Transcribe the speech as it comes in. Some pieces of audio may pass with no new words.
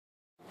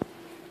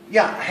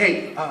Yeah,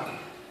 hey,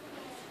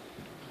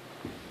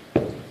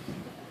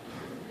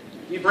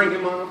 you bring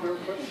him on up real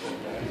quick?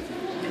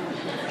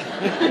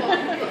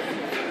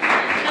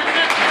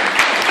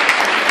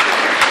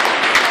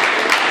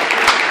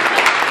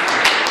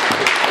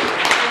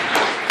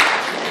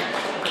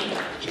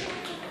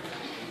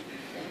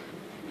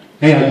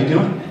 Hey, how you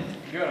doing?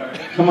 Good.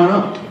 Come on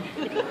up.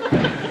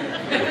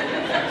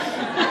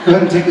 Go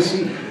ahead and take a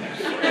seat.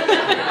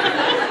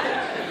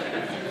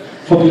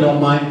 Hope you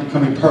don't mind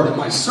becoming part of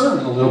my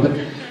sermon a little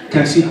bit.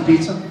 Can I see the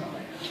pizza?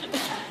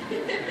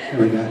 What do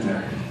we got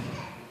there?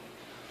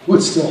 Oh,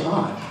 it's still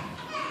hot.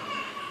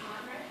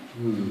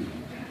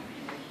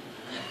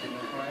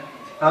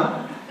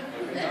 Huh?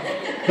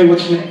 Hey,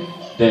 what's your name?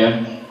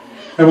 Dan.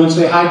 Everyone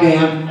say hi,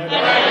 Dan. Hi,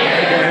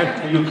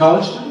 Dan. Are you a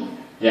college student?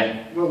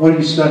 Yeah. What are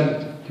you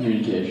studying?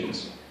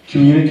 Communications.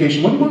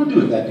 Communication. What do you want to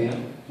do with that,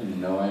 Dan? I have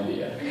no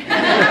idea.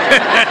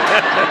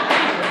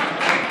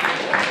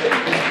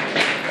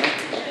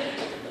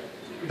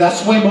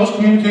 That's the way most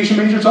communication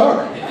majors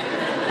are.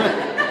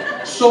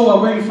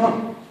 So, where are you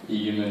from?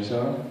 Egan,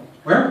 Minnesota.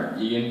 Where?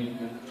 Egan.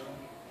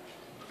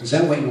 Is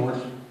that way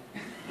north?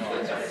 No,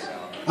 it's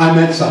south. I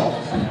meant south.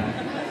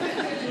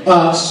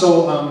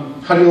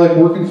 How do you like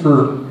working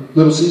for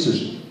Little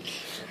Caesars?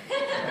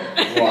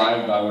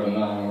 Well, I wouldn't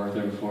know how to work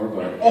there before,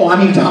 but... Oh, I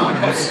mean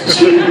Domino's.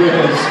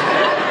 Jeez.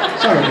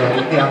 Sorry,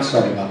 Daddy. Hey, I'm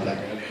sorry about that.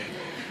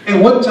 Hey,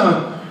 what's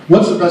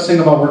the best thing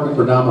about working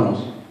for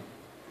Domino's?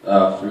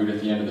 Food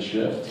at the end of the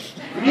shift.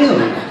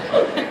 Really?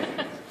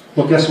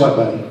 Well, guess what,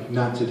 buddy?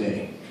 Not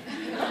today.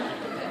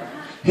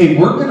 Hey,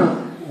 we're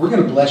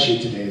gonna bless you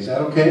today. Is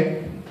that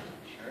okay?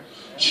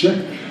 Sure.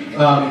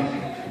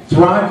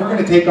 Thrive, we're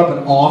gonna take up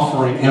an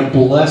offering and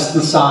bless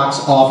the socks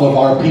off of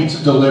our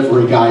pizza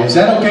delivery guy. Is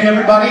that okay,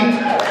 everybody?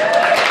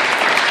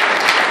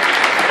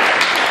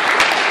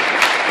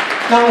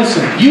 Now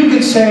listen, you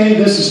could say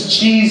this is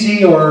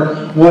cheesy or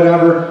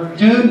whatever.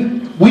 Dude,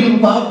 we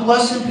love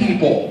blessing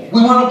people.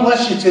 We want to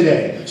bless you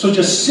today. So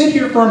just sit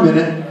here for a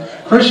minute.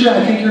 Christian,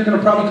 I think you're going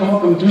to probably come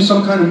up and do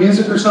some kind of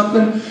music or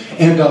something.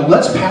 And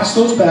let's pass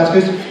those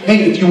baskets.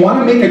 Hey, if you want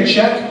to make a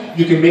check,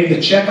 you can make the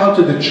check out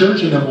to the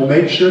church and then we'll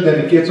make sure that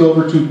it gets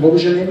over to, what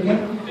was your name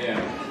again?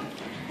 Dan.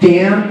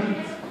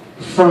 Dan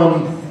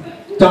from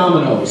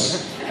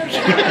Domino's.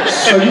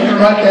 So you can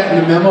write that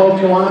in the memo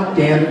if you want.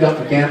 Dan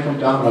from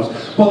Domino's.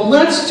 Well,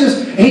 let's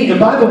just, hey, and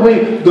by the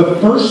way, the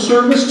first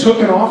service took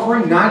an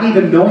offering, not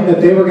even knowing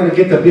that they were going to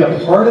get to be a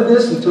part of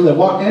this until they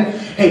walked in.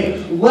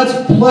 Hey, let's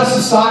bless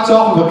the socks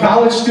off of a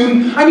college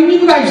student. I mean,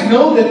 you guys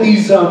know that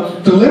these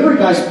delivery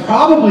guys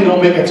probably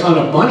don't make a ton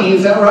of money.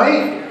 Is that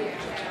right?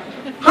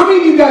 How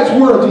many of you guys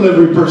were a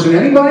delivery person?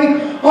 Anybody?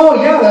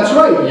 Oh, yeah, that's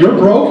right. You're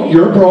broke,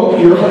 you're broke,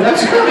 you're broke.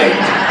 That's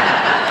right.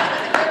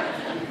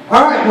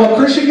 All right, well,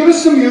 Christian, give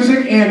us some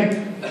music, and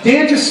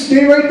Dan, just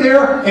stay right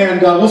there,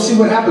 and we'll see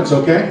what happens,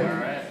 okay? All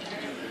right.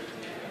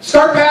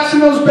 Start passing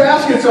those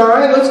baskets, all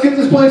right? Let's get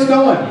this place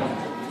going.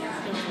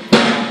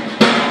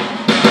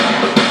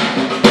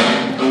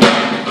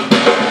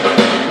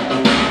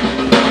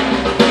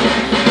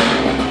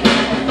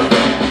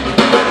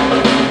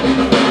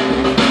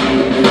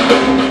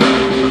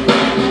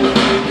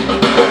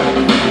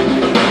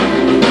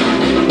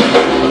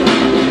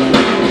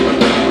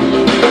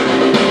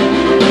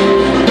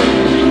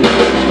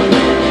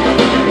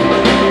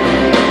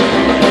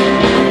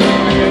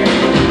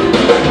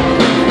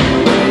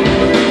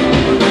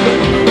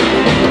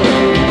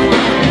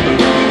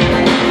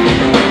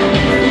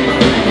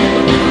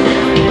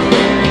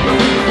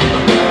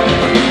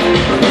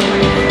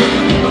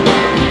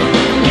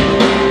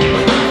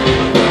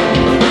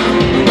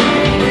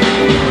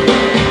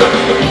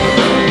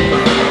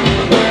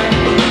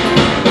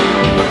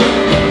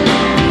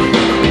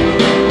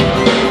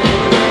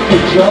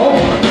 Joe,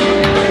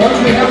 once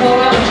we have all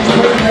that, let's just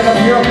put it right up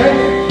here, okay?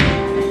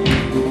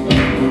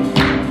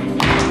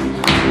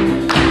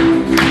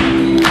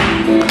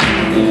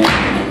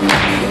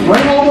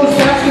 Bring all those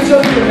baskets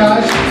up here,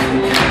 guys.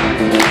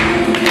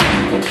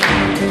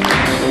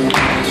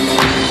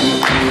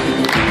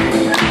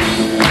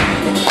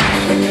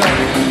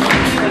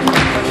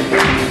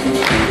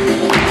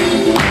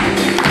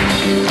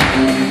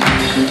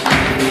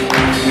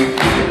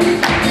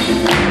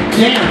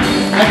 Dan,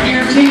 I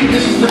guarantee you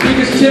this is the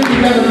biggest tip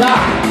we've ever got.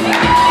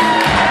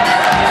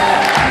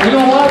 You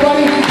know why,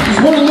 buddy? Because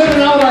we're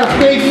living out our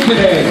faith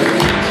today.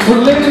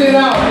 We're living it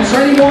out. Is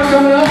there any more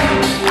coming up?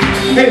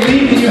 Hey,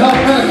 Lee, can you help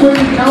kind of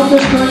quickly count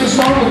this during the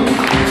song?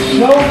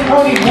 Joe,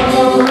 probably one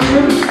more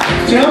person.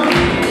 Tim?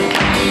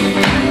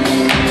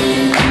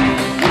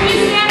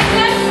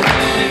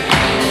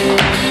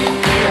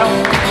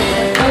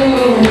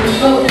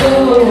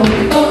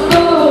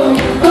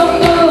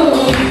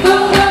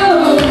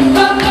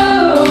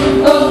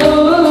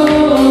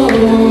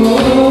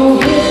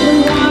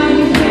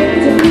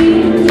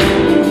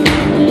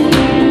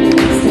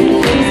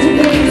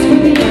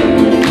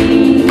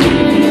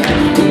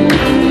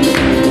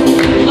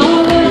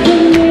 All of the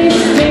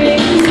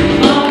mistakes,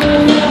 all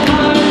of the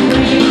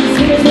heartbreaks,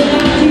 here's what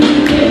I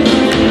do.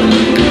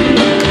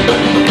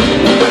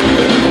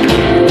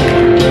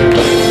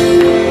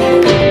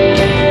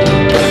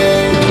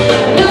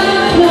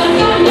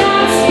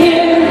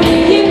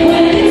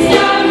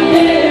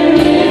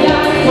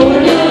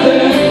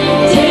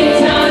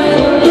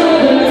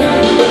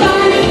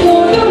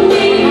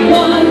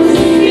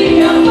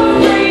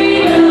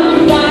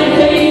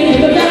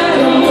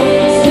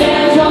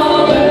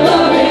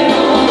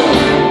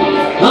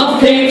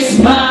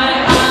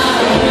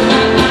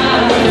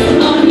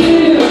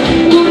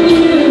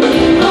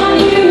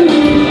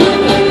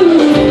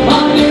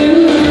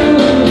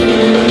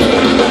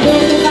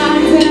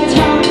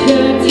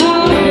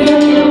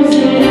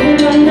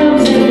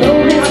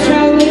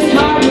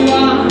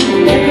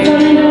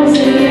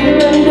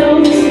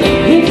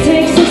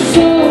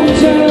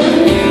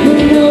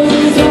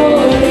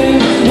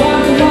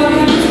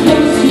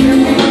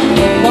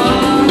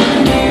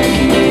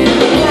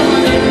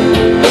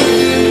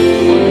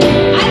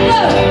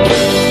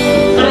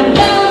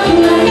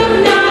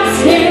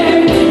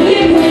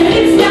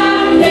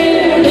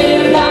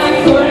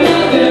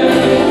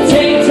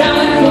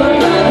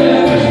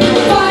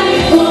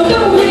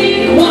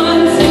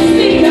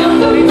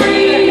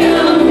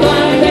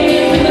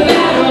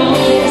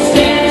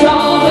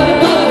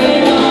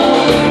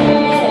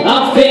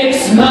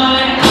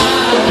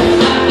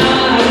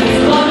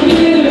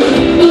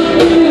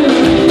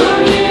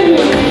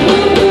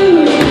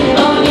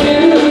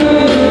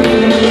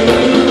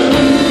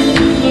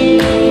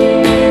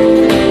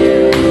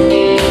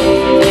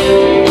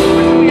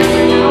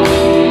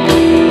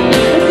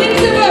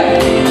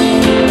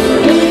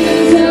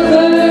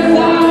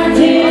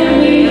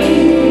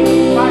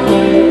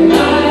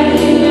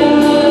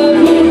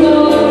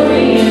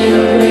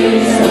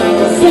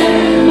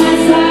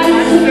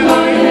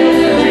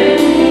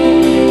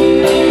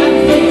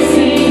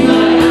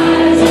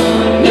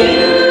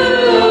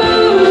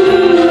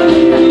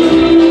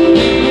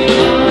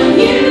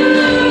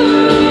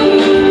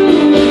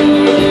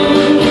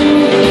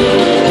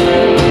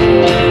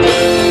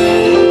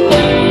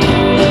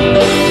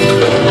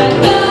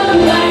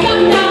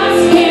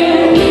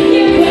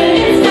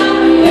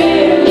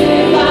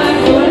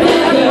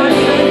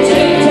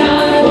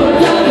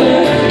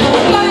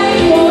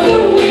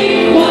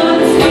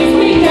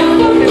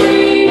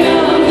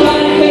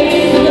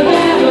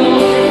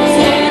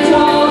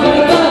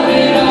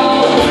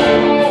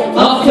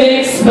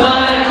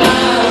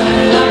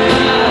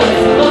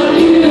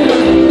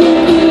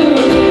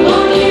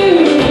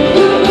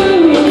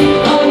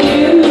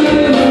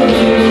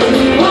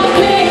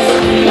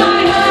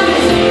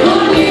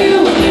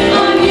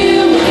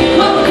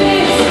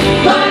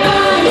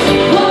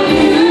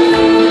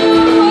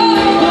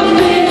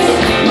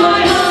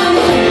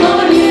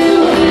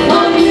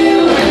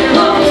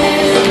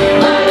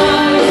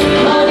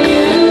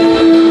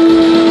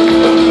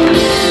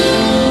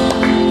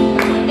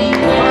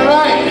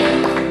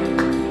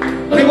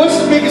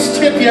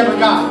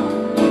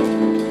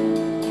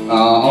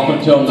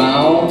 until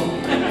now,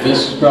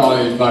 this is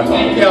probably by far.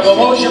 Yeah, but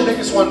what was your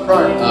biggest one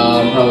prior?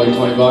 Probably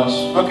 20 bucks.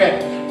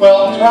 Okay.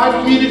 Well,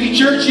 Thrive Community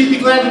Church, you'd be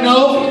glad to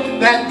know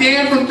that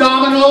Dan from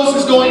Domino's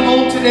is going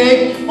home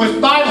today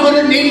with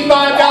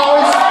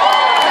 $585.